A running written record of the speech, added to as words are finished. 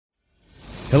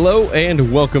Hello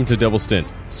and welcome to Double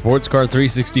Stint, Sports Car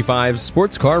 365's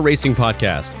sports car racing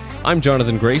podcast. I'm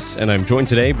Jonathan Grace, and I'm joined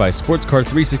today by Sports Car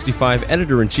 365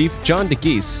 Editor-in-Chief John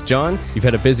DeGeese. John, you've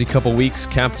had a busy couple weeks,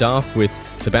 capped off with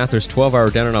the Bathurst 12-hour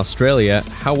down in Australia.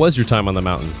 How was your time on the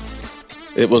mountain?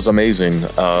 It was amazing.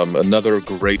 Another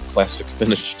great classic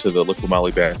finish to the Liqui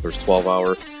Moly Bathurst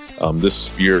 12-hour. This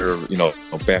year,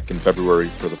 back in February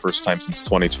for the first time since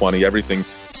 2020, everything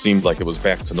seemed like it was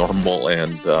back to normal,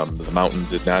 and the mountain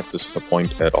did not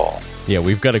disappoint at all. Yeah,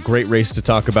 we've got a great race to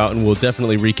talk about, and we'll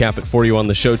definitely recap it for you on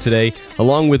the show today,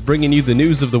 along with bringing you the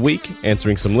news of the week,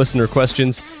 answering some listener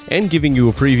questions, and giving you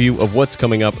a preview of what's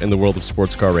coming up in the world of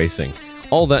sports car racing.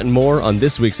 All that and more on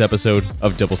this week's episode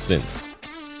of Double Stint.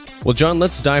 Well, John,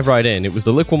 let's dive right in. It was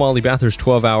the Liqui Moly Bathurst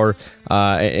 12-hour,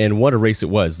 and what a race it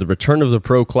was. The return of the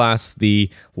Pro Class, the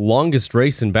longest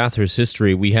race in Bathurst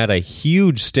history. We had a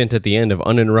huge stint at the end of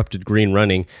uninterrupted green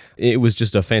running. It was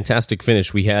just a fantastic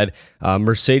finish. We had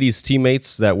Mercedes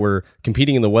teammates that were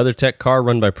competing in the WeatherTech car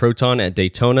run by Proton at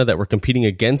Daytona that were competing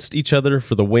against each other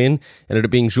for the win. Ended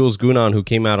up being Jules Gounon who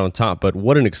came out on top, but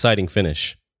what an exciting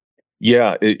finish.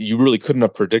 Yeah, you really couldn't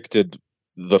have predicted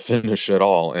the finish at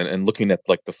all, and looking at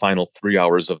like the final 3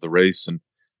 hours of the race, and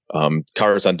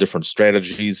cars on different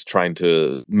strategies trying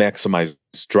to maximize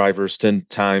driver stint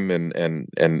time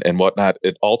and whatnot,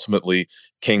 it ultimately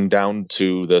came down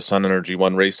to the Sun Energy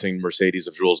One Racing Mercedes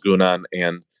of Jules Gounon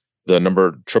and the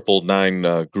number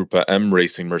 999 Grupa M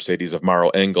Racing Mercedes of Mauro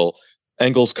Engel.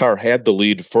 Engel's car had the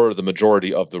lead for the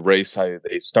majority of the race.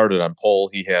 They started on pole.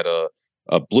 He had a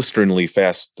blisteringly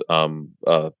fast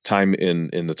time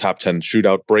in the top 10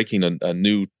 shootout, breaking a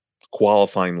new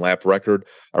qualifying lap record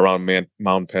around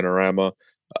Mount Panorama,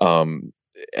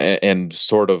 and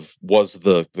sort of was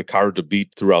the car to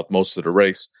beat throughout most of the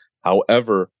race.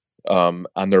 However,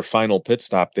 on their final pit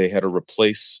stop, they had to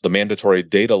replace the mandatory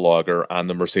data logger on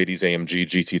the Mercedes-AMG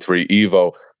GT3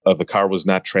 Evo. The car was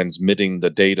not transmitting the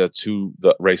data to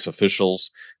the race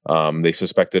officials. They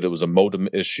suspected it was a modem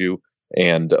issue,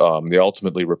 and they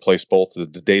ultimately replaced both the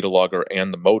data logger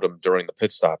and the modem during the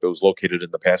pit stop. It was located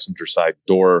in the passenger side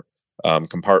door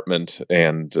compartment,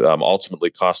 and ultimately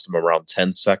cost them around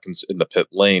 10 seconds in the pit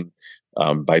lane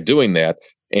by doing that.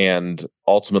 And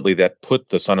ultimately that put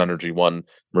the Sun Energy One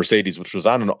Mercedes, which was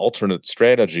on an alternate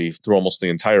strategy through almost the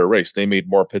entire race. They made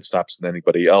more pit stops than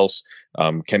anybody else.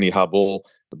 Kenny Habul,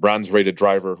 the bronze-rated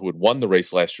driver who had won the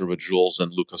race last year with Jules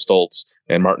and Luca Stoltz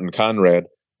and Martin Conrad,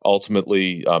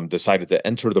 ultimately decided to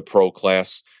enter the Pro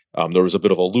Class. There was a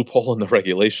bit of a loophole in the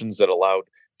regulations that allowed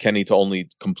Kenny to only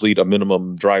complete a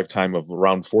minimum drive time of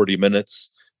around 40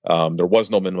 minutes. There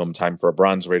was no minimum time for a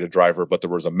bronze-rated driver, but there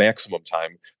was a maximum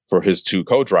time for his two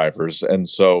co-drivers. And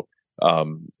so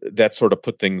that sort of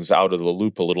put things out of the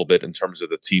loop a little bit in terms of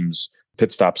the team's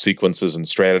pit stop sequences and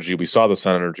strategy. We saw the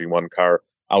Sun Energy One car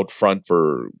out front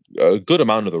for a good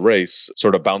amount of the race,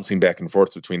 sort of bouncing back and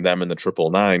forth between them and the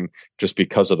 999 just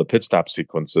because of the pit stop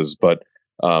sequences. But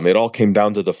it all came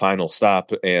down to the final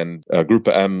stop, and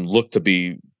Grupa M looked to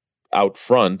be out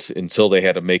front until they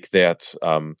had to make that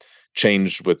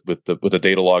change with the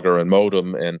data logger and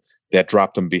modem, and that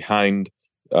dropped them behind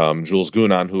Jules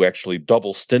Gounon, who actually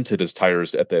double stinted his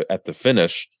tires at the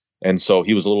finish, and so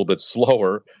he was a little bit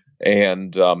slower.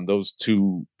 And those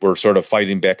two were sort of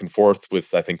fighting back and forth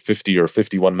with, I think, 50 or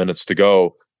 51 minutes to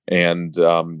go, and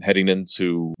heading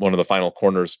into one of the final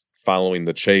corners following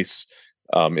the chase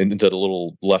into the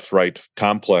little left-right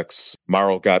complex.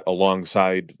 Mauro got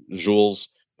alongside Jules.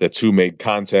 The two made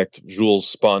contact. Jules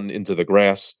spun into the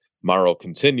grass. Mauro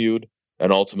continued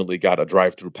and ultimately got a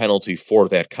drive-through penalty for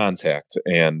that contact.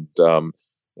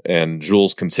 And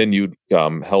Jules continued,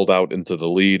 held out into the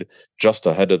lead just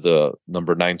ahead of the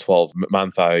number 912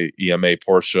 Manthey EMA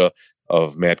Porsche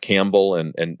of Matt Campbell,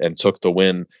 and took the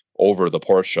win over the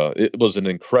Porsche. It was an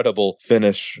incredible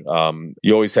finish.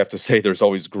 You always have to say there's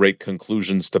always great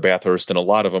conclusions to Bathurst, and a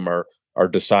lot of them are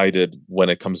decided when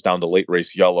it comes down to late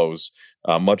race yellows,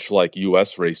 much like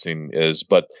U.S. racing is.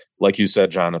 But like you said,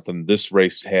 Jonathan, this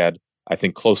race had, I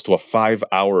think, close to a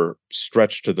 5-hour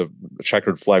stretch to the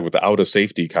checkered flag without a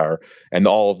safety car. And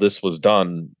all of this was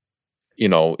done,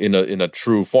 in a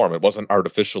true form. It wasn't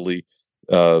artificially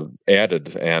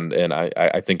added. And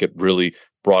I think it really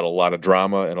brought a lot of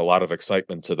drama and a lot of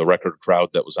excitement to the record crowd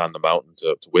that was on the mountain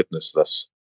to witness this.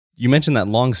 You mentioned that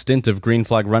long stint of green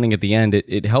flag running at the end.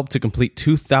 It helped to complete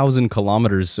 2,000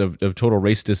 kilometers of total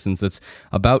race distance. That's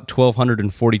about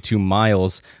 1,242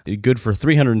 miles, good for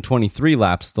 323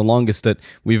 laps, the longest that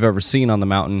we've ever seen on the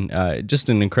mountain. Just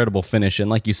an incredible finish. And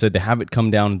like you said, to have it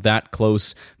come down that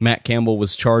close, Matt Campbell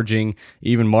was charging,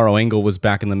 even Maro Engel was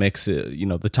back in the mix.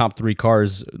 The top three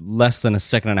cars, less than a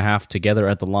second and a half together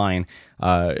at the line.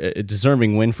 A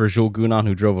deserving win for Jules Gounon,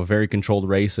 who drove a very controlled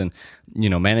race and,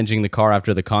 managing the car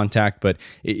after the contact. But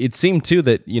it seemed, too,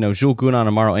 that, Jules Gounon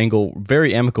and Maro Engel,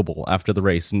 very amicable after the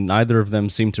race. Neither of them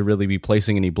seemed to really be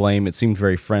placing any blame. It seemed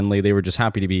very friendly. They were just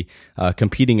happy to be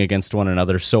competing against one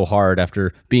another so hard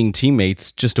after being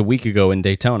teammates just a week ago in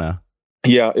Daytona.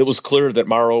 Yeah, it was clear that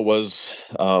Maro was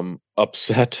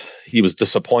upset. He was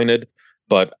disappointed,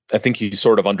 but I think he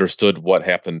sort of understood what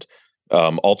happened.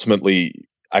 Ultimately,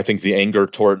 I think the anger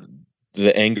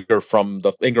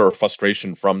or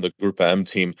frustration from the Gruppe M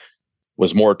team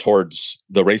was more towards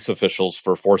the race officials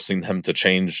for forcing them to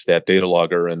change that data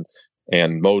logger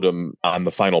and modem on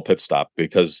the final pit stop,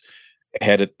 because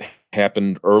had it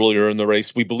happened earlier in the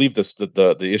race, we believe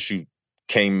the issue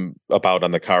came about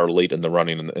on the car late in the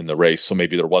running in the race, so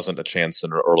maybe there wasn't a chance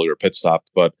in an earlier pit stop.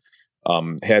 But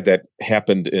had that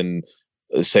happened in,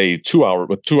 say, 2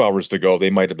 hours to go, they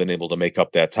might have been able to make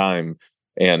up that time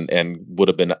and would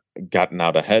have been gotten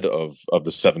out ahead of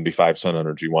the 75 Sun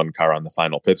Energy One car on the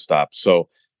final pit stop. So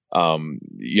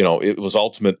it was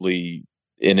ultimately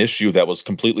an issue that was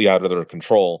completely out of their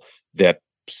control that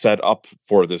set up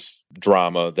for this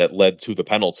drama that led to the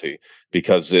penalty.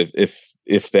 Because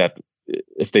if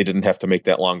they didn't have to make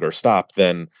that longer stop,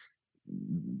 then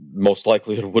most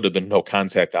likely there would have been no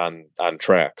contact on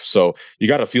track. So you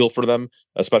got to feel for them,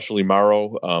 especially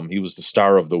Maro. He was the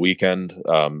star of the weekend,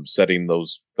 setting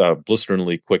those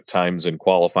blisteringly quick times in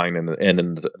qualifying and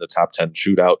in the top 10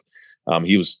 shootout.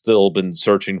 He was still been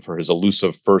searching for his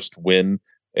elusive first win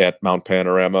at Mount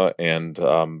Panorama, and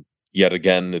yet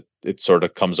again it sort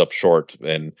of comes up short.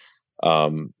 And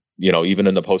even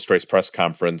in the post-race press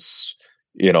conference,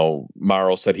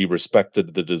 Maro said he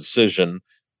respected the decision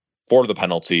for the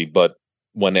penalty, but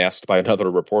when asked by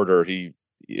another reporter,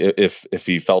 if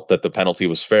he felt that the penalty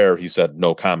was fair, he said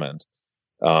no comment.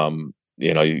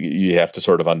 You have to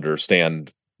sort of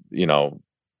understand, the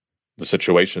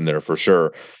situation there for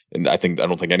sure. And I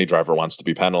don't think any driver wants to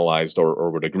be penalized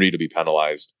or would agree to be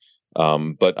penalized.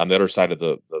 But on the other side of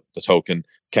the token,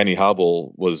 Kenny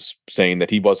Habel was saying that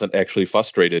he wasn't actually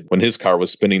frustrated when his car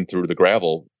was spinning through the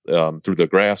gravel, through the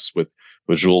grass with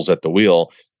Jules at the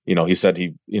wheel. He said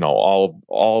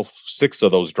all six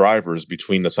of those drivers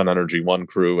between the Sun Energy One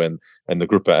crew and the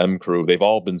Gruppe M crew, they've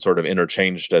all been sort of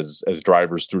interchanged as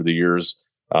drivers through the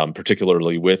years,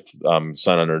 particularly with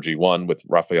Sun Energy One, with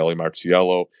Raffaele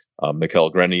Marciello, Michael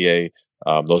Grenier.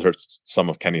 Those are some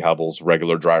of Kenny Habel's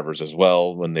regular drivers as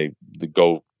well when they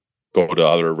go to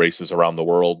other races around the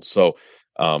world. So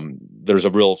there's a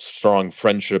real strong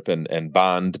friendship and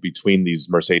bond between these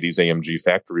Mercedes-AMG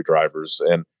factory drivers.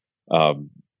 And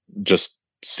just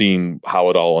seeing how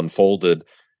it all unfolded,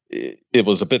 it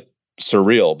was a bit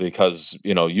surreal, because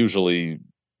usually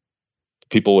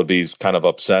people would be kind of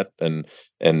upset and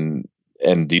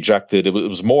dejected. It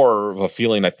was more of a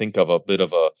feeling, I think, of a bit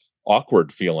of a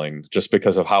awkward feeling, just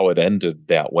because of how it ended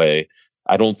that way.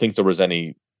 I don't think there was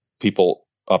any people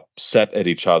upset at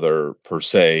each other per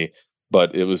se,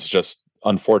 but it was just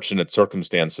unfortunate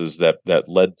circumstances that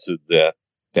led to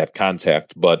that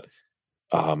contact. But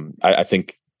I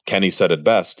think Kenny said it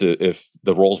best. If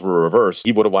the roles were reversed,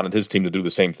 he would have wanted his team to do the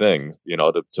same thing,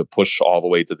 to push all the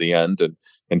way to the end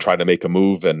and try to make a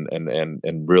move and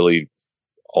really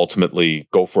ultimately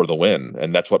go for the win.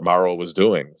 And that's what Maro was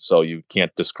doing. So you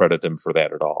can't discredit him for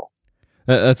that at all.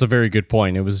 That's a very good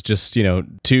point. It was just,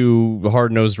 two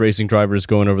hard-nosed racing drivers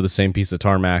going over the same piece of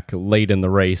tarmac late in the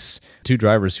race. Two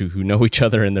drivers who know each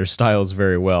other and their styles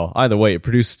very well. Either way, it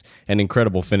produced an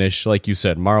incredible finish. Like you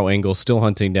said, Maro Engel still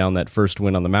hunting down that first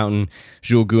win on the mountain.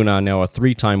 Jules Gounon now a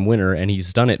 3-time winner, and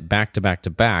he's done it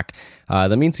back-to-back-to-back.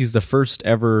 That means he's the first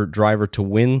ever driver to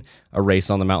win a race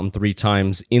on the mountain 3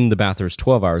 times in the Bathurst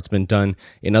 12-hour. It's been done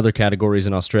in other categories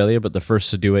in Australia, but the first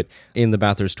to do it in the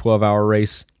Bathurst 12-hour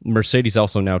race. Mercedes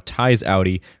also now ties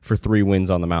Audi for 3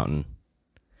 wins on the mountain.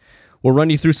 We'll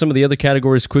run you through some of the other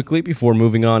categories quickly before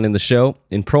moving on in the show.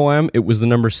 In Pro-Am, it was the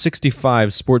number 65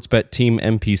 Sportsbet Team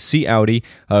MPC Audi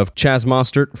of Chaz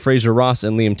Mostert, Fraser Ross,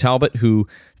 and Liam Talbot, who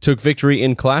took victory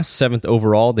in class, 7th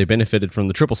overall. They benefited from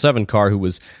the 777 car, who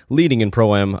was leading in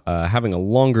Pro-Am, having a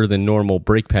longer than normal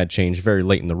brake pad change very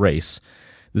late in the race.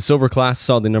 The silver class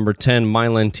saw the number 10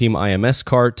 Milan Team IMS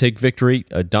car take victory,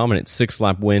 a dominant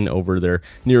 6-lap win over their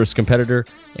nearest competitor,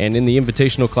 and in the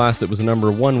invitational class it was the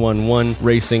number 111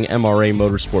 Racing MRA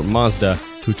Motorsport Mazda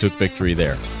who took victory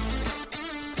there.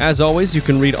 As always, you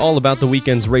can read all about the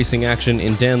weekend's racing action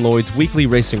in Dan Lloyd's weekly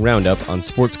racing roundup on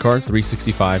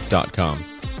sportscar365.com.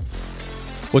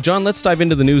 Well, John, let's dive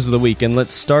into the news of the week, and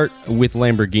let's start with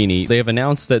Lamborghini. They have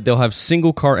announced that they'll have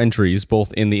single car entries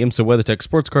both in the IMSA WeatherTech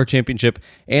Sports Car Championship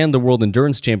and the World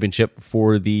Endurance Championship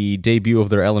for the debut of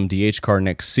their LMDH car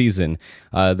next season.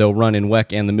 They'll run in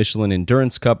WEC and the Michelin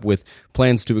Endurance Cup with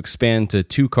plans to expand to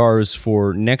 2 cars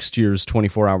for next year's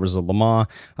 24 Hours of Le Mans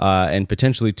and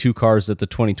potentially 2 cars at the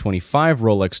 2025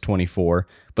 Rolex 24.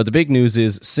 But the big news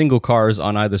is single cars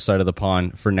on either side of the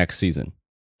pond for next season.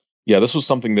 Yeah, this was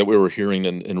something that we were hearing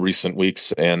in recent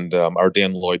weeks, and our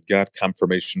Dan Lloyd got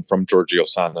confirmation from Giorgio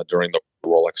Sana during the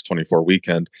Rolex 24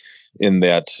 weekend in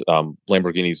that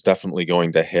Lamborghini is definitely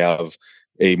going to have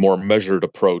a more measured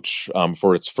approach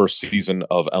for its first season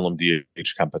of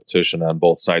LMDH competition on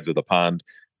both sides of the pond.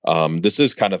 This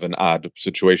is kind of an odd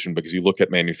situation because you look at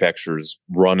manufacturers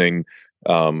running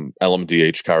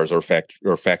LMDH cars or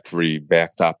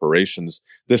factory-backed operations.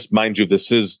 This, mind you,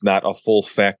 this is not a full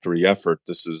factory effort.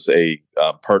 This is a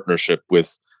partnership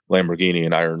with Lamborghini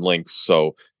and Iron Lynx.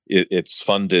 So it's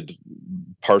funded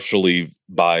partially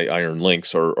by Iron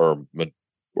Lynx, or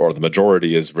the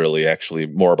majority is really actually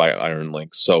more by Iron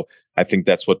Lynx. So I think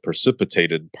that's what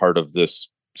precipitated part of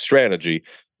this strategy.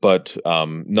 But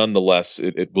nonetheless,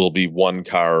 it will be 1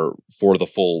 car for the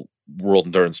full World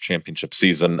Endurance Championship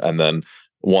season, and then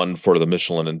 1 for the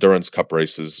Michelin Endurance Cup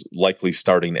races, likely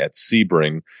starting at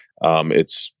Sebring.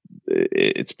 It's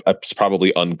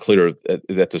probably unclear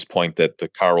at this point that the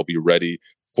car will be ready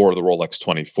for the Rolex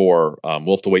 24.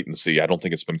 We'll have to wait and see. I don't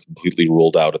think it's been completely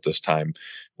ruled out at this time.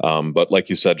 But like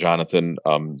you said, Jonathan,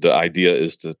 the idea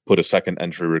is to put a second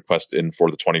entry request in for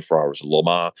the 24 Hours of Le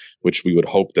Mans, which we would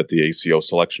hope that the ACO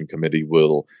selection committee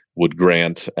would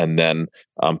grant, and then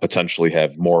potentially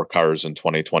have more cars in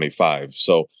 2025.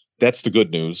 So that's the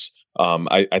good news.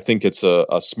 I think it's a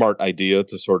smart idea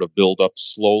to sort of build up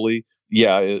slowly.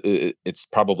 Yeah, it's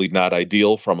probably not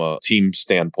ideal from a team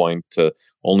standpoint to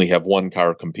only have 1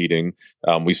 car competing.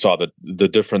 We saw that the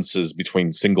differences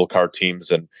between single car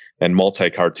teams and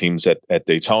multi-car teams at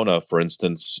Daytona, for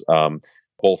instance.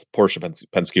 Both Porsche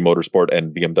Penske Motorsport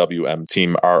and BMW M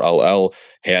Team RLL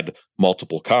had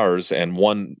multiple cars, and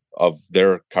one of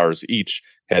their cars each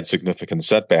had significant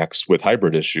setbacks with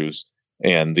hybrid issues.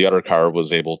 And the other car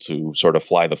was able to sort of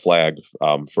fly the flag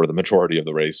for the majority of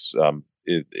the race.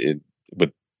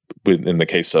 In the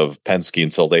case of Penske,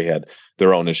 until they had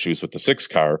their own issues with the 6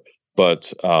 car.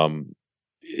 But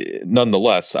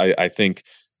nonetheless, I think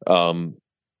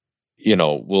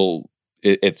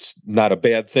it's not a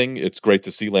bad thing. It's great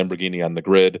to see Lamborghini on the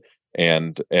grid,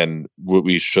 and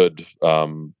we should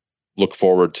look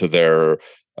forward to their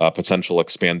potential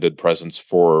expanded presence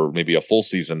for maybe a full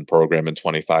season program in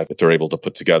 25 if they're able to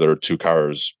put together 2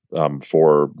 cars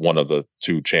for one of the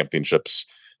 2 championships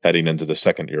heading into the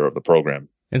second year of the program.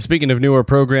 And speaking of newer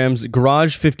programs,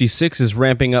 Garage 56 is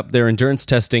ramping up their endurance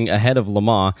testing ahead of Le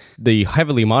Mans. The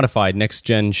heavily modified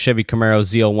next-gen Chevy Camaro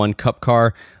ZL1 Cup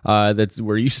car that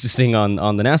we're used to seeing on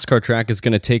the NASCAR track is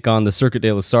going to take on the Circuit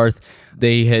de la Sarthe.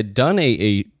 They had done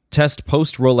a test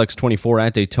post Rolex 24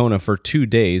 at Daytona for 2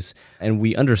 days, and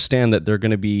we understand that they're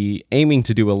going to be aiming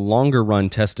to do a longer run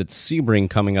test at Sebring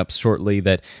coming up shortly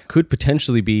that could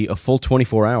potentially be a full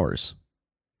 24 hours.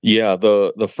 Yeah,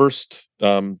 the first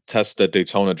test at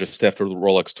Daytona, just after the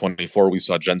Rolex 24, we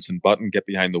saw Jenson Button get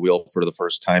behind the wheel for the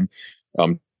first time.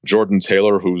 Jordan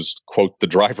Taylor, who's, quote, the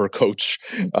driver coach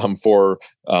for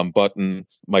Button,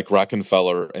 Mike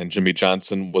Rockenfeller, and Jimmy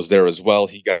Johnson was there as well.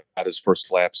 He got his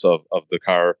first laps of the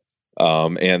car.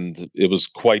 And it was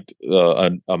quite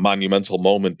a monumental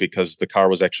moment because the car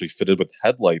was actually fitted with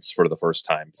headlights for the first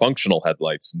time, functional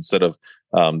headlights, instead of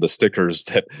the stickers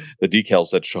the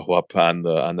decals that show up on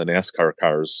the NASCAR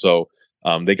cars. So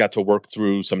they got to work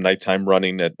through some nighttime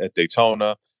running at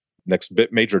Daytona. Next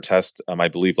major test, I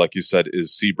believe, like you said,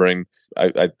 is Sebring.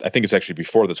 I think it's actually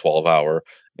before the 12-hour,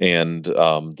 and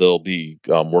they'll be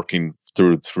working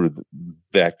through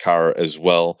that car as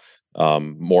well.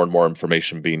 More and more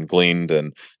information being gleaned,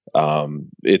 and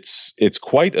it's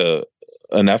quite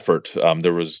an effort.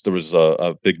 There was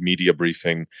a big media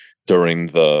briefing during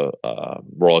the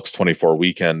Rolex 24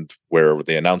 weekend where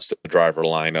they announced the driver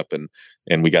lineup,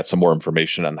 and we got some more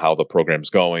information on how the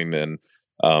program's going. And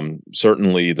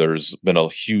certainly, there's been a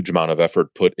huge amount of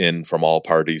effort put in from all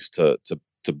parties to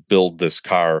build this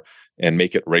car and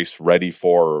make it race ready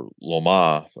for Le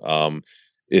Mans.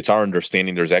 it's our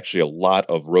understanding there's actually a lot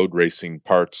of road racing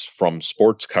parts from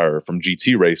sports car, from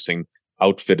GT racing,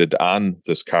 outfitted on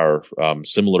this car,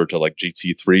 similar to like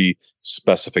GT3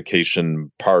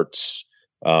 specification parts.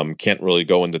 Can't really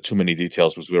go into too many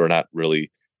details because we were not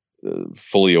really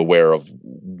fully aware of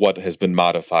what has been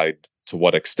modified to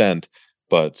what extent.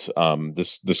 But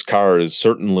this car is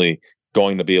certainly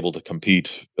going to be able to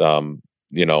compete.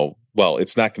 Well,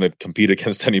 it's not going to compete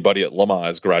against anybody at Le Mans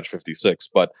as Garage 56,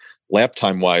 but lap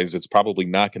time wise, it's probably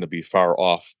not going to be far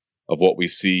off of what we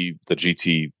see the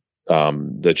GTE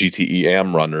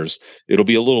AM runners. It'll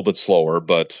be a little bit slower,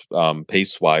 but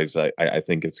pace wise, I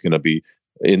think it's going to be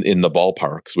in the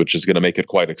ballpark, which is going to make it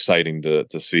quite exciting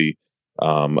to see.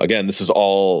 Again, this is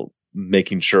all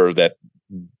making sure that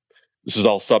this is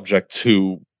all subject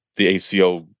to the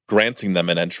ACO granting them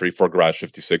an entry for Garage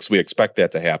 56. We expect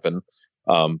that to happen.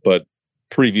 But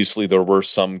previously there were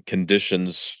some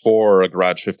conditions for a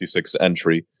Garage 56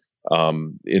 entry,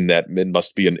 in that it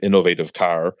must be an innovative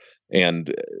car.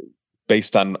 And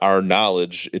based on our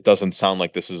knowledge, it doesn't sound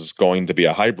like this is going to be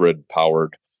a hybrid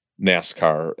powered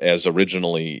NASCAR as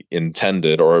originally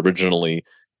intended or originally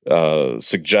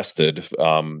suggested.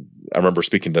 I remember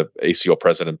speaking to ACO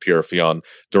President Pierre Fillon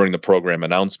during the program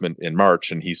announcement in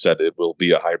March, and he said it will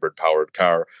be a hybrid powered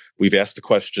car. We've asked the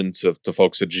question to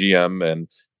folks at GM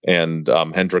and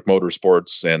Hendrick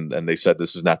Motorsports, and they said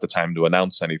this is not the time to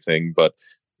announce anything. But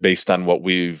based on what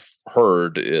we've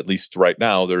heard, at least right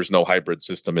now, there's no hybrid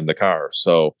system in the car.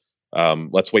 So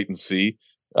let's wait and see.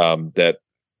 I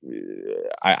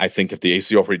think if the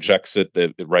ACO rejects it,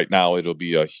 that right now it'll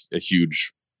be a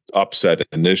huge upset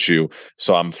and issue.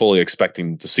 So I'm fully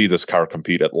expecting to see this car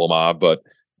compete at Le Mans, but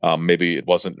maybe it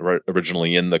wasn't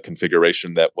originally in the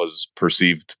configuration that was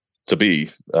perceived to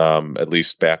be, at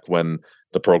least back when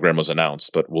the program was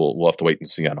announced. But we'll have to wait and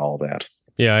see on all that.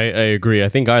 Yeah, I agree. I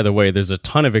think either way, there's a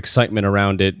ton of excitement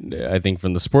around it. I think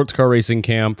from the sports car racing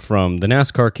camp, from the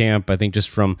NASCAR camp, I think just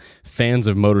from fans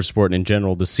of motorsport in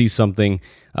general to see something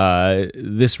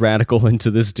this radical and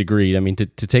to this degree. I mean, to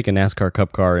take a NASCAR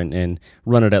Cup car and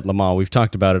run it at Le Mans. We've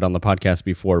talked about it on the podcast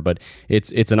before, but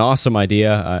it's an awesome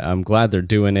idea. I'm glad they're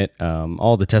doing it.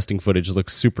 All the testing footage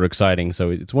looks super exciting. So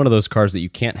it's one of those cars that you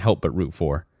can't help but root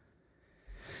for.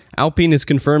 Alpine has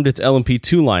confirmed its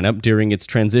LMP2 lineup during its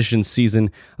transition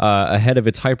season ahead of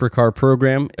its hypercar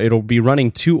program. It'll be running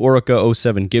two Oreca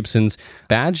 07 Gibsons,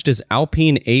 badged as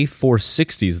Alpine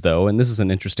A460s, though, and this is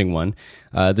an interesting one.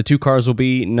 The two cars will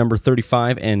be number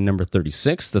 35 and number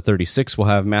 36. The 36 will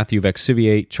have Mathieu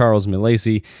Vaxivier, Charles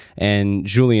Milesi, and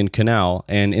Julien Canal,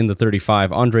 and in the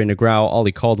 35, Andre Negrão,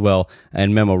 Ollie Caldwell,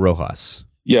 and Memo Rojas.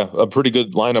 Yeah, a pretty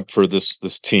good lineup for this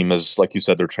team. As like you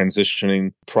said, they're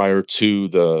transitioning prior to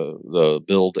the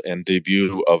build and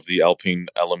debut of the Alpine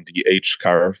LMDH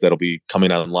car that'll be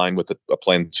coming online with a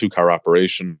planned 2-car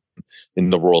operation in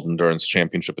the World Endurance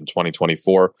Championship in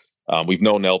 2024. We've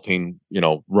known Alpine,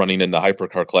 running in the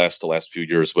hypercar class the last few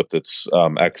years with its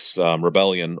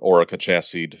ex-Rebellion Oreca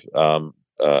chassis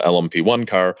LMP1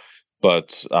 car.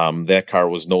 But that car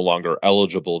was no longer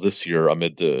eligible this year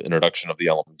amid the introduction of the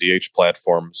LMDH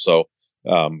platform. So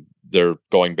they're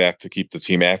going back to keep the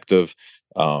team active,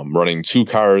 running 2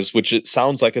 cars, which it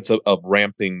sounds like it's a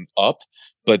ramping up.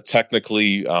 But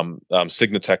technically,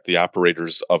 Signatech, the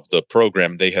operators of the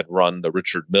program, they had run the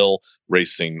Richard Mill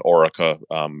Racing Oreca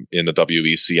in the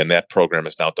WEC, and that program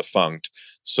is now defunct.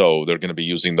 So they're going to be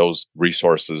using those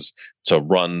resources to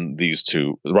run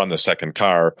the second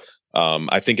car.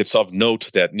 I think it's of note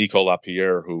that Nico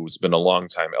Lapierre, who's been a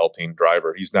longtime Alpine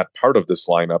driver, he's not part of this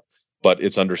lineup, but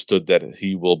it's understood that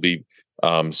he will be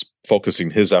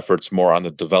focusing his efforts more on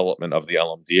the development of the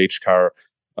LMDH car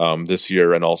this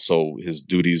year, and also his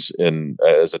duties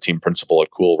as a team principal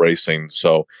at Cool Racing.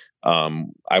 So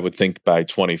I would think by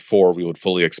 24, we would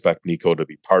fully expect Nico to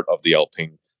be part of the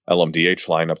Alpine LMDH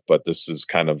lineup, but this is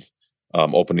kind of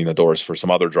opening the doors for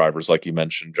some other drivers, like you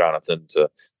mentioned, Jonathan,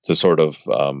 to sort of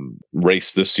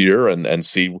race this year and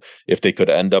see if they could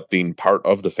end up being part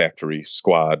of the factory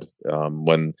squad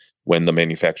when the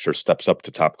manufacturer steps up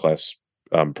to top class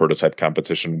prototype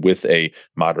competition with a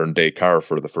modern day car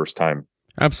for the first time.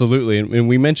 Absolutely. And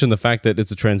we mentioned the fact that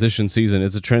it's a transition season.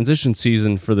 It's a transition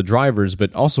season for the drivers,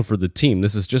 but also for the team.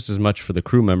 This is just as much for the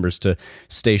crew members to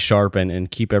stay sharp and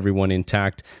keep everyone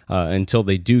intact until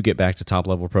they do get back to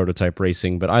top-level prototype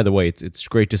racing. But either way, it's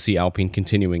great to see Alpine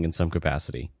continuing in some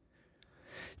capacity.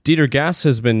 Dieter Gas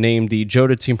has been named the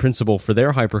Jota team principal for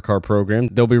their hypercar program.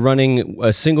 They'll be running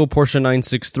a single Porsche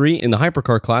 963 in the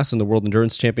hypercar class in the World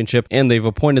Endurance Championship, and they've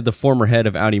appointed the former head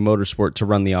of Audi Motorsport to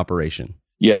run the operation.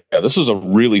 Yeah, this is a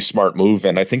really smart move,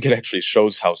 and I think it actually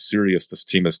shows how serious this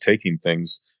team is taking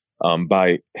things.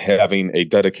 by having a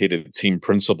dedicated team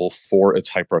principal for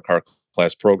its hypercar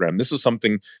class program. This is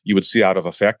something you would see out of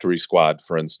a factory squad,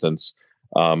 for instance,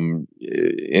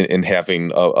 in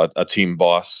having a team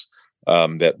boss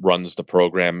that runs the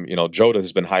program. Jota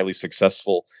has been highly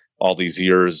successful all these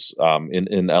years in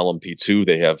LMP2.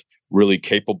 They have really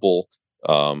capable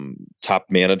top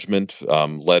management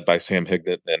led by Sam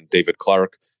Hignett and David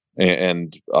Clark,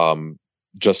 and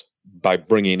just by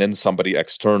bringing in somebody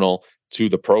external to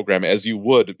the program, as you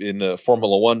would in a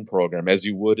Formula One program, as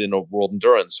you would in a World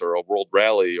Endurance or a World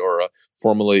Rally or a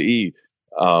Formula E.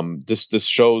 This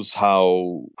shows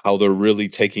how they're really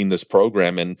taking this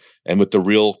program and with the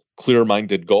real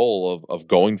clear-minded goal of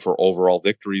going for overall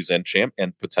victories and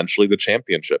potentially the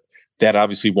championship. That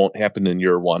obviously won't happen in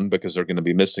year one because they're going to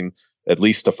be missing at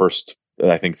least the first,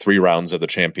 I think, 3 rounds of the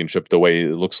championship, the way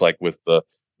it looks like with the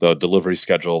delivery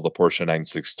schedule of the Porsche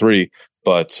 963.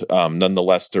 But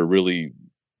nonetheless, they're really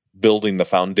building the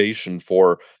foundation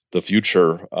for the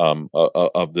future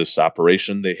of this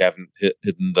operation. They haven't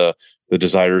hidden the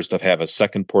desires to have a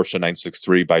second Porsche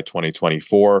 963 by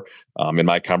 2024. In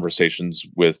my conversations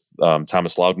with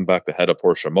Thomas Laudenbach, the head of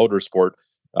Porsche Motorsport,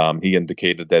 he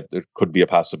indicated that there could be a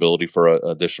possibility for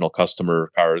additional customer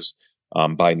cars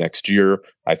by next year.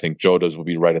 I think Jota's will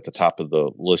be right at the top of the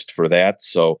list for that.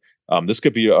 So this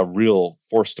could be a real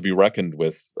force to be reckoned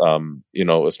with,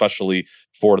 especially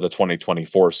for the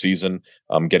 2024 season,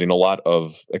 getting a lot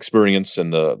of experience in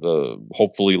the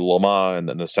hopefully Le Mans and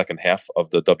then the second half of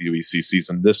the WEC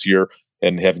season this year,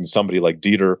 and having somebody like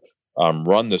Dieter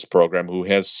run this program who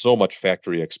has so much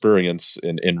factory experience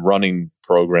in running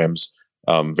programs,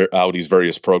 Audi's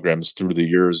various programs through the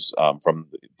years, from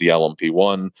the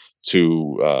LMP1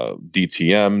 to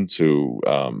DTM to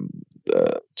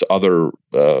other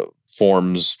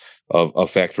forms of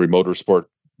factory motorsport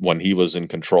when he was in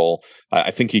control.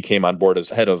 I think he came on board as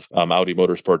head of Audi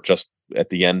Motorsport just at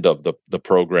the end of the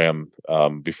program,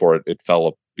 before it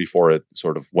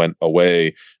sort of went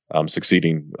away,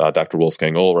 succeeding Dr.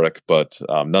 Wolfgang Ulrich. But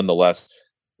nonetheless,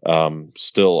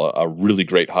 still a really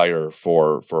great hire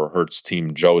for Hertz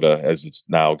Team Jota, as it's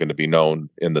now going to be known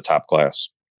in the top class.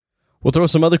 We'll throw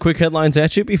some other quick headlines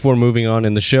at you before moving on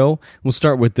in the show. We'll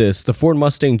start with this. The Ford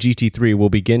Mustang GT3 will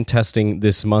begin testing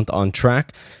this month on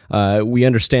track. We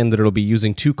understand that it'll be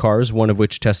using 2 cars, one of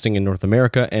which testing in North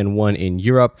America and one in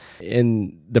Europe.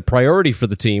 And the priority for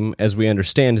the team, as we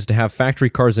understand, is to have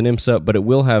factory cars in IMSA, but it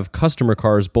will have customer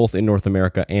cars both in North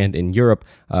America and in Europe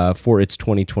for its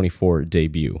 2024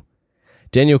 debut.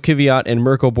 Daniel Kvyat and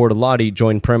Mirko Bortolotti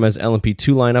joined Prema's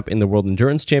LMP2 lineup in the World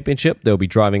Endurance Championship. They'll be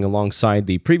driving alongside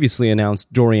the previously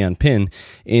announced Dorian Pin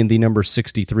in the number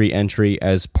 63 entry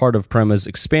as part of Prema's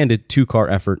expanded 2-car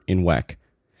effort in WEC.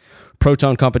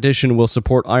 Proton Competition will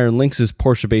support Iron Lynx's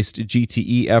Porsche-based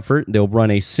GTE effort. They'll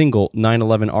run a single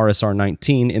 911 RSR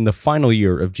 19 in the final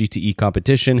year of GTE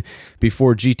competition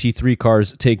before GT3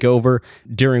 cars take over,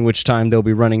 during which time they'll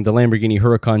be running the Lamborghini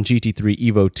Huracan GT3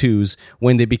 Evo 2s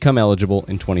when they become eligible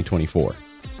in 2024.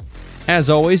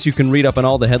 As always, you can read up on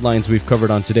all the headlines we've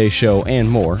covered on today's show and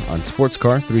more on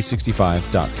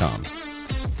sportscar365.com.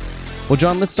 Well,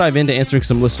 John, let's dive into answering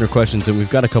some listener questions, and we've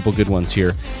got a couple good ones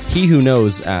here. He Who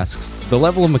Knows asks, the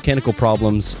level of mechanical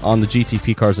problems on the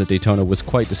GTP cars at Daytona was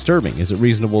quite disturbing. Is it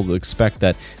reasonable to expect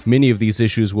that many of these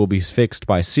issues will be fixed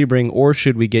by Sebring, or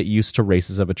should we get used to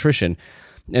races of attrition?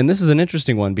 And this is an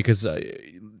interesting one because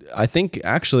I think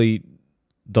actually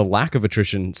the lack of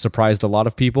attrition surprised a lot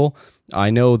of people. I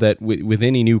know that with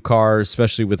any new car,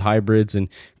 especially with hybrids and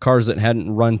cars that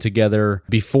hadn't run together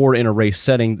before in a race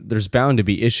setting, there's bound to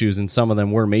be issues, and some of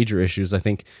them were major issues. I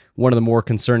think one of the more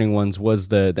concerning ones was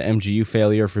the MGU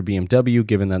failure for BMW,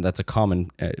 given that that's a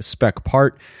common spec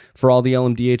part for all the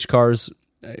LMDH cars.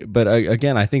 But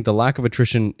again, I think the lack of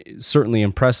attrition certainly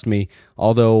impressed me,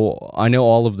 although I know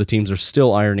all of the teams are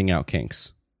still ironing out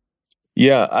kinks.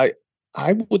 Yeah,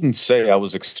 I wouldn't say I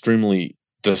was extremely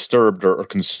disturbed or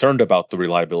concerned about the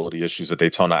reliability issues at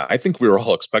Daytona. I think we were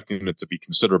all expecting it to be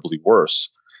considerably worse,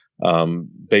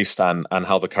 based on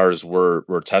how the cars were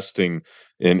testing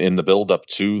in the buildup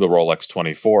to the Rolex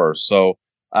 24. So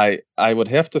I would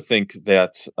have to think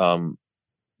that,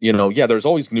 there's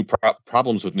always new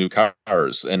problems with new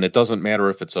cars, and it doesn't matter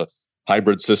if it's a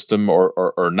hybrid system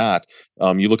or not.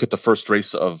 You look at the first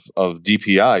race of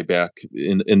DPI back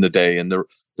in the day, and there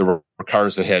were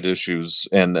cars that had issues.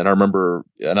 And I remember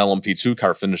an LMP2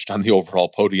 car finished on the overall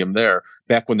podium there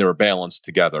back when they were balanced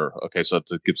together. Okay, so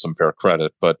to give some fair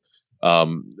credit, but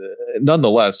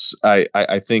nonetheless,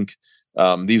 I think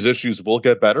these issues will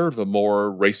get better the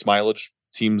more race mileage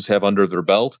teams have under their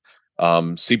belt.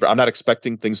 Sebring, I'm not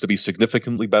expecting things to be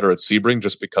significantly better at Sebring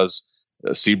just because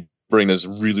Sebring Sebring is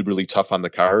really, really tough on the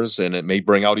cars, and it may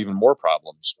bring out even more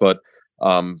problems. But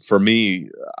for me,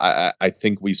 I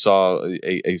think we saw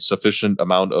a sufficient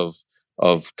amount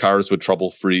of cars with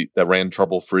that ran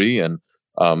trouble free, and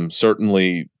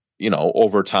certainly,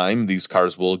 over time these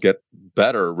cars will get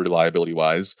better reliability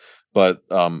wise. But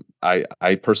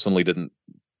I personally didn't.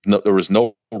 No, there was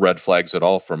no red flags at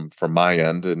all from my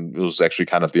end, and it was actually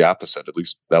kind of the opposite. At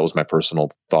least that was my personal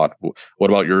thought. What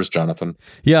about yours, Jonathan?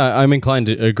 Yeah, I'm inclined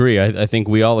to agree. I think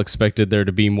we all expected there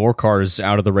to be more cars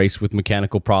out of the race with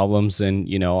mechanical problems, and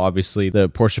obviously the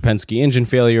Porsche Penske engine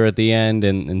failure at the end,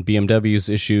 and BMW's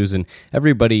issues, and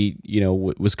everybody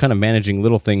was kind of managing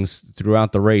little things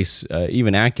throughout the race.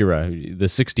 Even Acura, the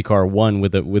 60 car, won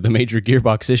with a major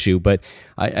gearbox issue, but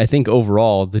I think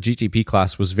overall the GTP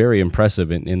class was very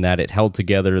impressive in that it held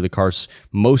together. The cars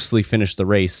mostly finished the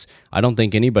race. I don't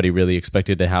think anybody really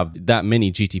expected to have that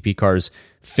many GTP cars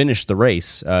finish the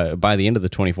race by the end of the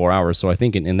 24 hours. So I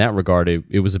think in that regard,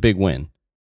 it was a big win.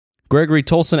 Gregory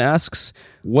Tolson asks,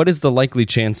 what is the likely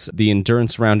chance the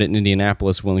endurance round in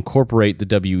Indianapolis will incorporate the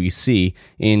WEC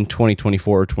in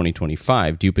 2024 or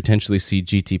 2025? Do you potentially see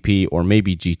GTP or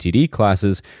maybe GTD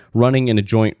classes running in a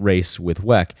joint race with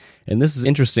WEC? And this is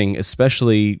interesting,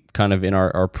 especially kind of in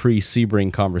our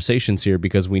pre-Sebring conversations here,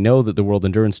 because we know that the World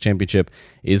Endurance Championship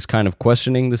is kind of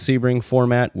questioning the Sebring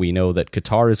format. We know that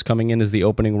Qatar is coming in as the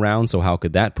opening round, so how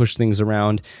could that push things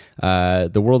around?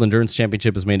 The World Endurance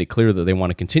Championship has made it clear that they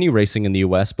want to continue racing in the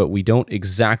U.S., but we don't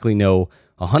exactly know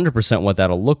 100% what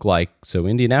that'll look like, so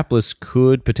Indianapolis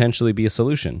could potentially be a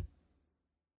solution.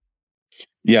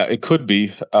 Yeah, it could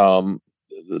be.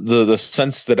 The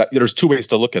sense that there's two ways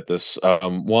to look at this.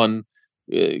 One,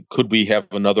 could we have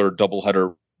another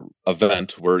doubleheader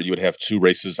event where you would have two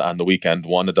races on the weekend,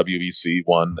 one a WEC,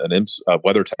 one an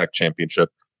WeatherTech championship,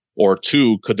 or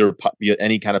two, could there be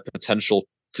any kind of potential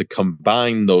to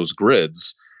combine those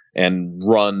grids and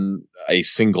run a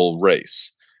single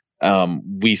race?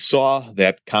 We saw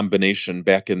that combination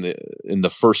back in the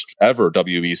first ever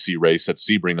WEC race at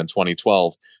Sebring in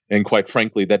 2012, and quite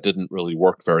frankly, that didn't really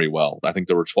work very well. I think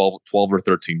there were 12 or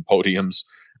 13 podiums,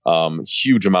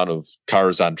 huge amount of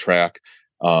cars on track.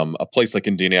 A place like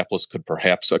Indianapolis could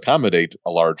perhaps accommodate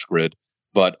a large grid,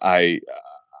 but I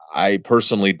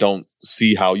personally don't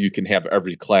see how you can have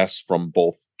every class from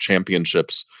both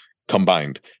championships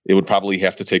combined. It would probably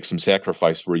have to take some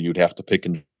sacrifice where you'd have to pick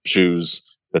and choose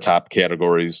the top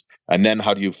categories. And then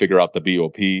how do you figure out the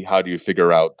BOP? How do you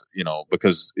figure out,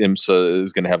 because IMSA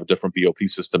is going to have a different BOP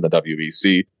system than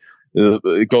WEC.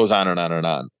 It goes on and on and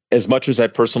on. As much as I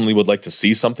personally would like to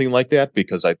see something like that,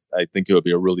 because I think it would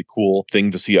be a really cool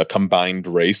thing to see a combined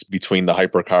race between the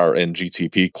hypercar and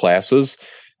GTP classes,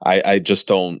 I just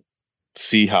don't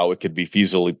see how it could be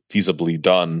feasibly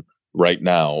done right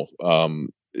now,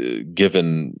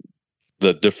 given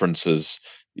the differences.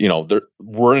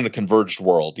 We're in a converged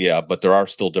world, yeah, but there are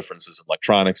still differences in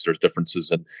electronics. There's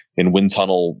differences in wind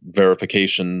tunnel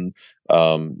verification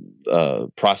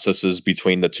processes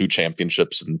between the two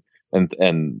championships and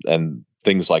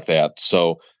things like that.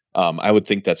 So I would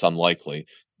think that's unlikely.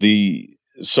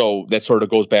 So that sort of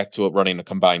goes back to it running a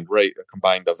combined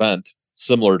event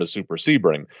similar to Super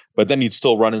Sebring, but then you'd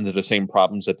still run into the same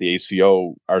problems that the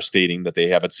ACO are stating that they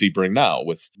have at Sebring now,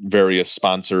 with various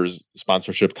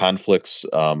sponsorship conflicts,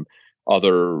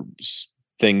 other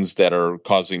things that are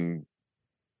causing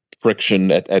friction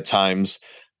at times.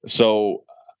 So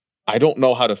I don't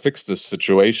know how to fix this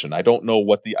situation. I don't know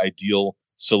what the ideal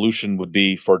solution would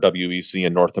be for WEC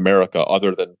in North America,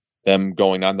 other than them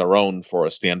going on their own for a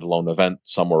standalone event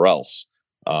somewhere else.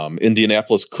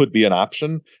 Indianapolis could be an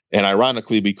option, and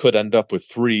ironically, we could end up with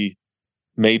 3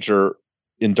 major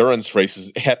endurance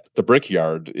races at the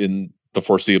Brickyard in the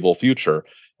foreseeable future,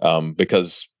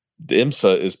 because the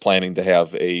IMSA is planning to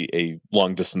have a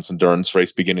long distance endurance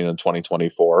race beginning in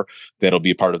 2024. That'll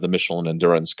be part of the Michelin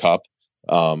Endurance Cup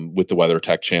with the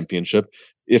WeatherTech Championship.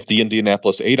 If the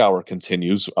Indianapolis 8-hour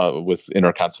continues with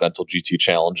Intercontinental GT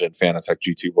Challenge and Fanatec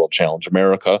GT World Challenge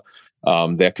America,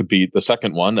 that could be the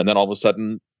second one. And then all of a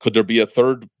sudden, could there be a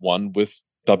third one with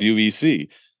WEC?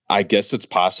 I guess it's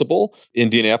possible.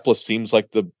 Indianapolis seems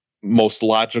like the most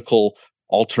logical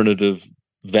alternative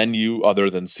venue other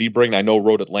than Sebring. I know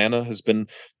Road Atlanta has been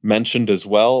mentioned as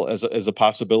well as a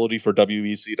possibility for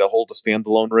WEC to hold a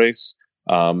standalone race.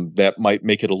 That might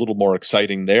make it a little more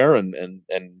exciting there and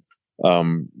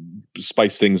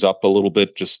spice things up a little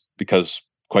bit, just because,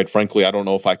 quite frankly, I don't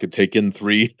know if I could take in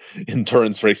 3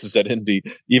 endurance races at Indy,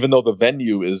 even though the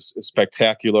venue is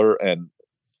spectacular and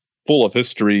full of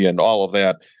history and all of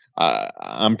that.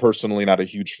 I'm personally not a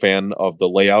huge fan of the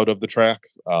layout of the track,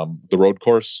 the road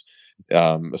course.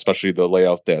 especially the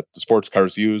layout that the sports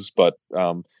cars use. But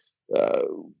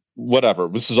whatever.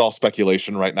 This is all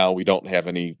speculation right now. We don't have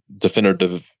any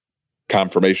definitive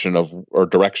confirmation of or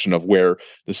direction of where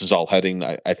this is all heading.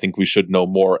 I think we should know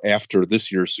more after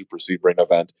this year's Super Sebring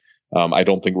event. I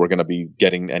don't think we're going to be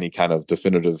getting any kind of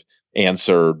definitive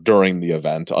answer during the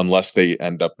event unless they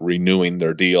end up renewing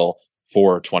their deal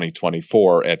for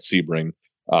 2024 at Sebring.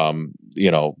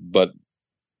 But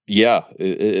yeah,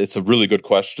 it's a really good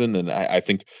question, and I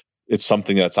think it's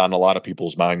something that's on a lot of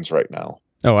people's minds right now.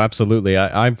 Oh, absolutely.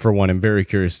 I, for one, am very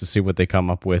curious to see what they come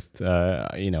up with.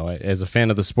 As a fan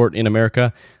of the sport in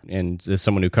America and as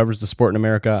someone who covers the sport in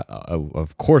America, I,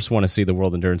 of course, want to see the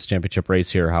World Endurance Championship race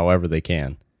here however they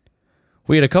can.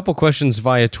 We had a couple questions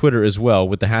via Twitter as well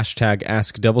with the hashtag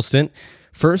AskDoubleStint.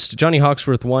 First, Johnny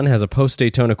Hawksworth 1 has a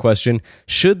post-Daytona question.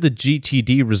 Should the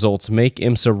GTD results make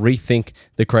IMSA rethink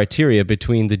the criteria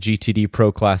between the GTD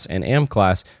Pro Class and AM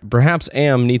Class? Perhaps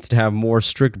AM needs to have more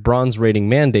strict bronze rating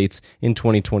mandates in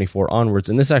 2024 onwards.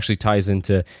 And this actually ties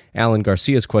into Alan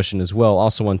Garcia's question as well,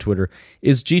 also on Twitter.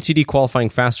 Is GTD qualifying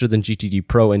faster than GTD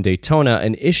Pro in Daytona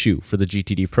an issue for the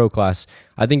GTD Pro Class?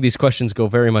 I think these questions go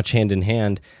very much hand in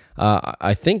hand.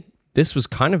 I think this was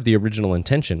kind of the original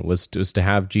intention, was to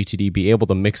have GTD be able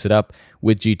to mix it up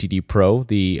with GTD Pro.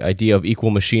 The idea of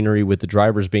equal machinery with the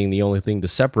drivers being the only thing to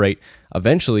separate.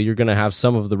 Eventually, you're going to have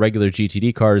some of the regular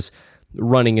GTD cars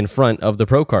running in front of the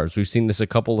Pro cars. We've seen this a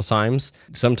couple of times,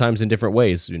 sometimes in different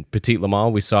ways. In Petit Le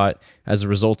Mans, we saw it as a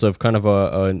result of kind of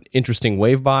an interesting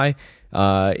wave-by.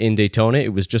 In Daytona,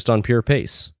 it was just on pure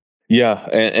pace. Yeah,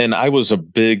 and I was a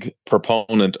big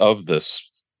proponent of this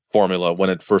formula when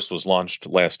it first was launched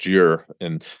last year,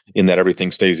 and in that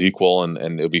everything stays equal, and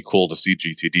it would be cool to see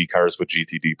GTD cars with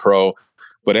GTD Pro.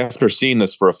 But after seeing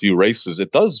this for a few races,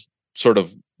 it does sort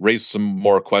of raise some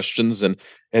more questions and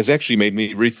has actually made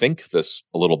me rethink this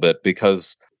a little bit,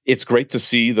 because it's great to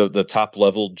see the top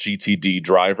level GTD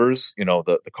drivers,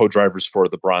 the co-drivers for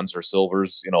the bronze or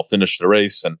silvers, finish the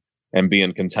race and be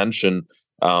in contention.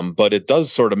 But it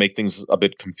does sort of make things a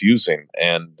bit confusing.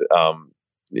 And,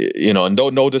 and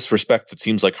no disrespect to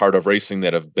teams like Heart of Racing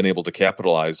that have been able to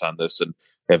capitalize on this and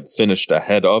have finished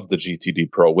ahead of the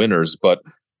GTD Pro winners. But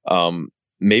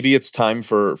maybe it's time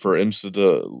for IMSA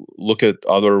to look at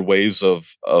other ways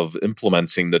of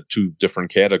implementing the two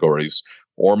different categories,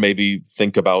 or maybe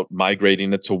think about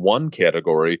migrating it to one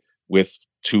category with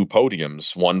two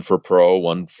podiums, one for Pro,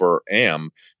 one for AM.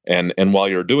 And while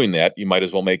you're doing that, you might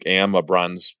as well make AM a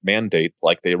bronze mandate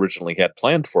like they originally had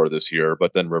planned for this year,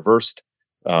 but then reversed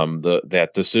that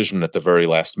decision at the very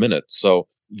last minute. So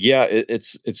yeah,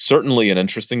 it's certainly an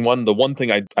interesting one. The one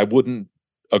thing I wouldn't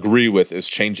agree with is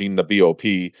changing the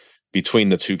BOP between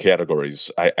the two categories.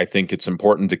 I think it's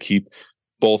important to keep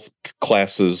both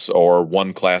classes, or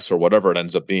one class, or whatever it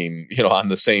ends up being, on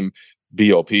the same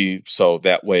BOP. So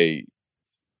that way,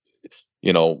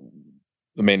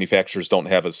 the manufacturers don't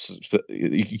have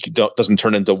doesn't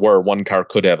turn into where one car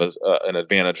could have an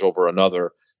advantage over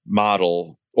another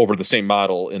model, over the same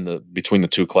model between the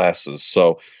two classes.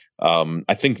 So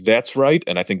I think that's right,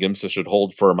 and I think IMSA should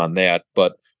hold firm on that.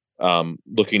 But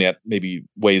looking at maybe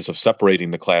ways of separating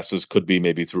the classes could be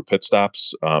maybe through pit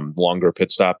stops, longer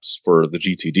pit stops for the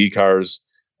GTD cars,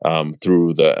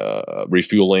 through the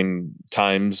refueling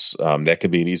times. That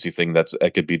could be an easy thing that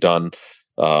could be done.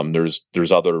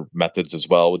 There's other methods as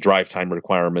well with drive time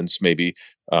requirements, maybe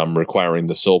requiring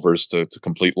the silvers to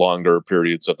complete longer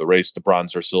periods of the race, the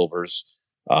bronze or silvers,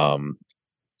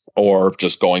 or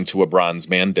just going to a bronze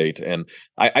mandate. And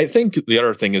I think the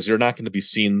other thing is you're not going to be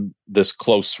seeing this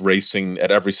close racing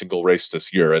at every single race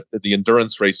this year. The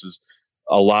endurance races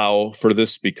allow for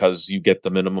this because you get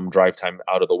the minimum drive time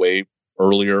out of the way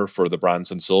earlier for the bronze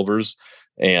and silvers.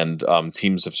 And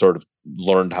teams have sort of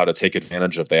learned how to take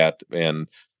advantage of that. And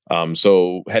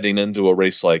so heading into a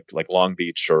race like Long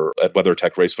Beach or at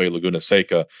WeatherTech Raceway Laguna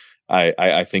Seca,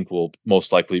 I think we'll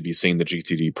most likely be seeing the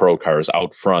GTD Pro cars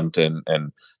out front and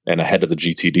ahead of the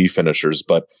GTD finishers.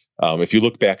 But if you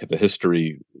look back at the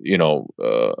history,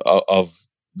 of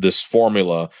this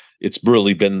formula, it's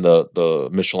really been the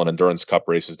Michelin Endurance Cup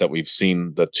races that we've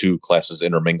seen the two classes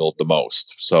intermingled the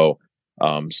most. So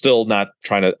still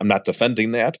I'm not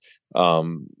defending that.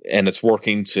 And it's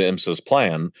working to IMSA's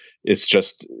plan. It's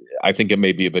just, I think it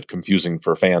may be a bit confusing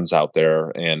for fans out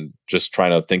there, and just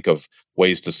trying to think of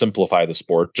ways to simplify the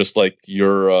sport, just like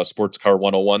your Sports Car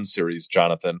 101 series,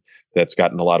 Jonathan, that's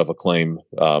gotten a lot of acclaim,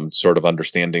 sort of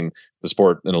understanding the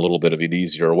sport in a little bit of an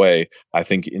easier way. I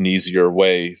think an easier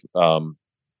way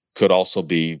could also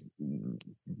be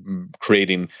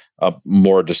creating a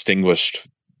more distinguished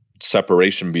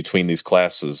separation between these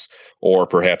classes, or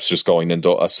perhaps just going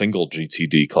into a single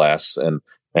GTD class and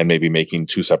maybe making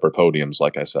 2 separate podiums,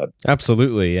 like I said.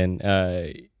 Absolutely. And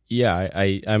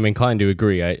I'm inclined to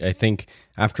agree. I think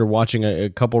after watching a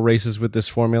couple races with this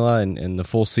formula and the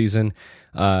full season,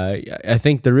 I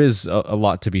think there is a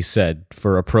lot to be said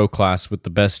for a pro class with the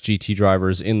best GT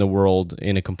drivers in the world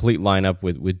in a complete lineup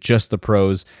with just the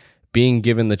pros being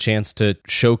given the chance to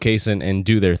showcase and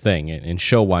do their thing and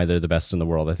show why they're the best in the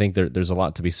world. I think there's a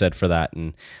lot to be said for that.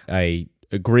 And I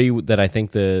agree that I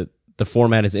think the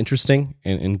format is interesting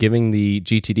and giving the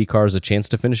GTD cars a chance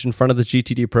to finish in front of the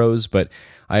GTD pros, but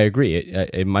I agree,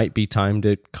 it might be time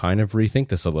to kind of rethink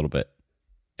this a little bit.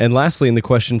 And lastly, in the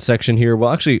question section here, we'll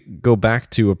actually go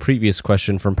back to a previous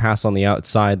question from Pass on the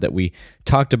Outside that we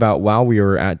talked about while we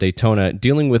were at Daytona,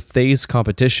 dealing with Thay's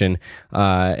competition.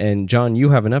 And John, you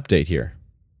have an update here.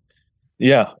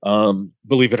 Yeah,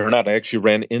 believe it or not, I actually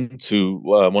ran into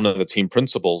one of the team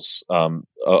principals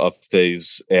of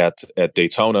Thay's at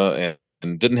Daytona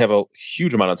and didn't have a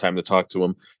huge amount of time to talk to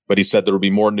him, but he said there would be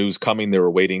more news coming. They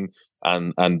were waiting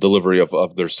on delivery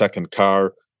of their second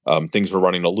car. Things were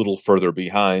running a little further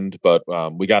behind, but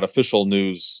we got official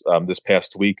news this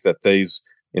past week that Thay's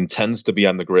intends to be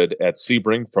on the grid at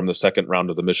Sebring from the second round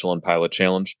of the Michelin Pilot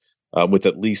Challenge with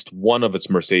at least one of its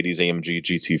Mercedes-AMG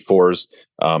GT4s.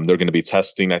 They're going to be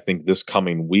testing, I think, this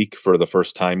coming week for the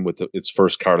first time with its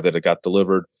first car that it got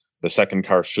delivered. The second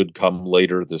car should come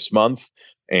later this month.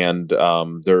 And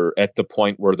they're at the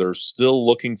point where they're still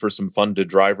looking for some funded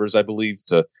drivers, I believe,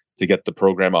 to get the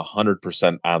program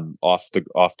 100% off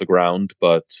the ground,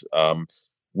 but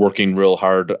working real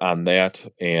hard on that.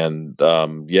 And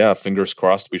fingers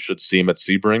crossed we should see him at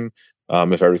Sebring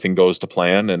if everything goes to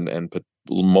plan, and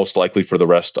most likely for the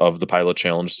rest of the Pilot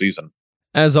Challenge season.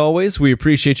 As always, we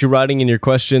appreciate you writing in your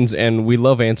questions, and we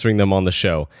love answering them on the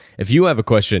show. If you have a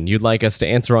question you'd like us to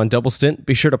answer on Double Stint,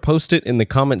 be sure to post it in the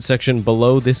comment section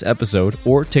below this episode,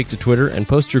 or take to Twitter and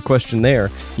post your question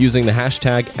there using the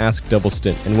hashtag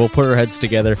AskDoubleStint, and we'll put our heads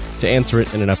together to answer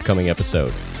it in an upcoming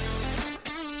episode.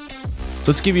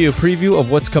 Let's give you a preview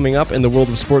of what's coming up in the world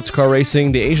of sports car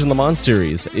racing. The Asian Le Mans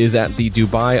Series is at the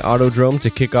Dubai Autodrome to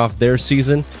kick off their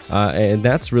season, and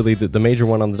that's really the major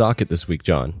one on the docket this week,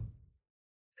 John.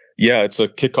 Yeah, it's a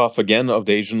kickoff again of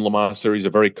the Asian Le Mans Series, a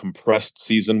very compressed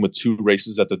season with 2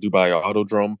 races at the Dubai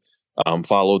Autodrome,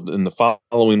 followed in the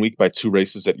following week by 2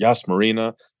 races at Yas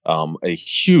Marina, a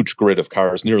huge grid of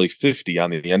cars, nearly 50 on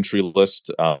the entry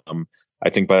list. I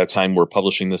think by the time we're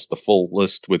publishing this, the full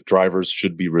list with drivers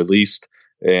should be released,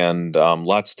 and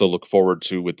lots to look forward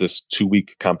to with this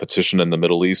 2-week competition in the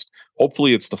Middle East.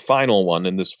 Hopefully it's the final one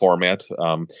in this format.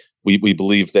 We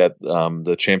believe that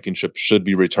the championship should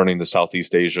be returning to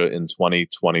Southeast Asia in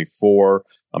 2024,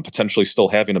 potentially still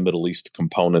having a Middle East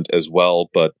component as well.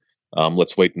 But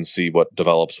let's wait and see what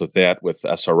develops with that, with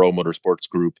SRO Motorsports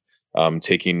Group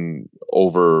taking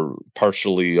over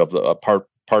partially of the part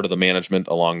of the management,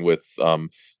 along with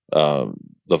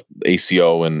the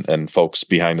ACO and folks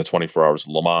behind the 24 Hours of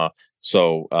Le Mans.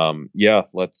 So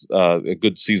let's a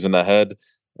good season ahead.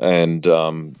 And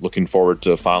looking forward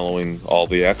to following all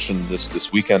the action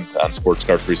this weekend on Sports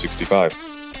Car 365.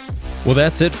 Well,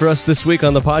 that's it for us this week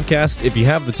on the podcast. If you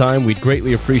have the time, we'd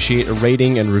greatly appreciate a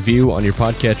rating and review on your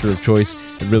podcatcher of choice.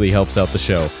 It really helps out the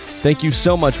show. Thank you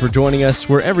so much for joining us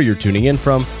wherever you're tuning in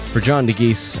from. For John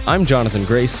DeGeese, I'm Jonathan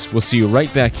Grace. We'll see you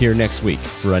right back here next week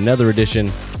for another edition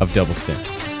of Double Stint.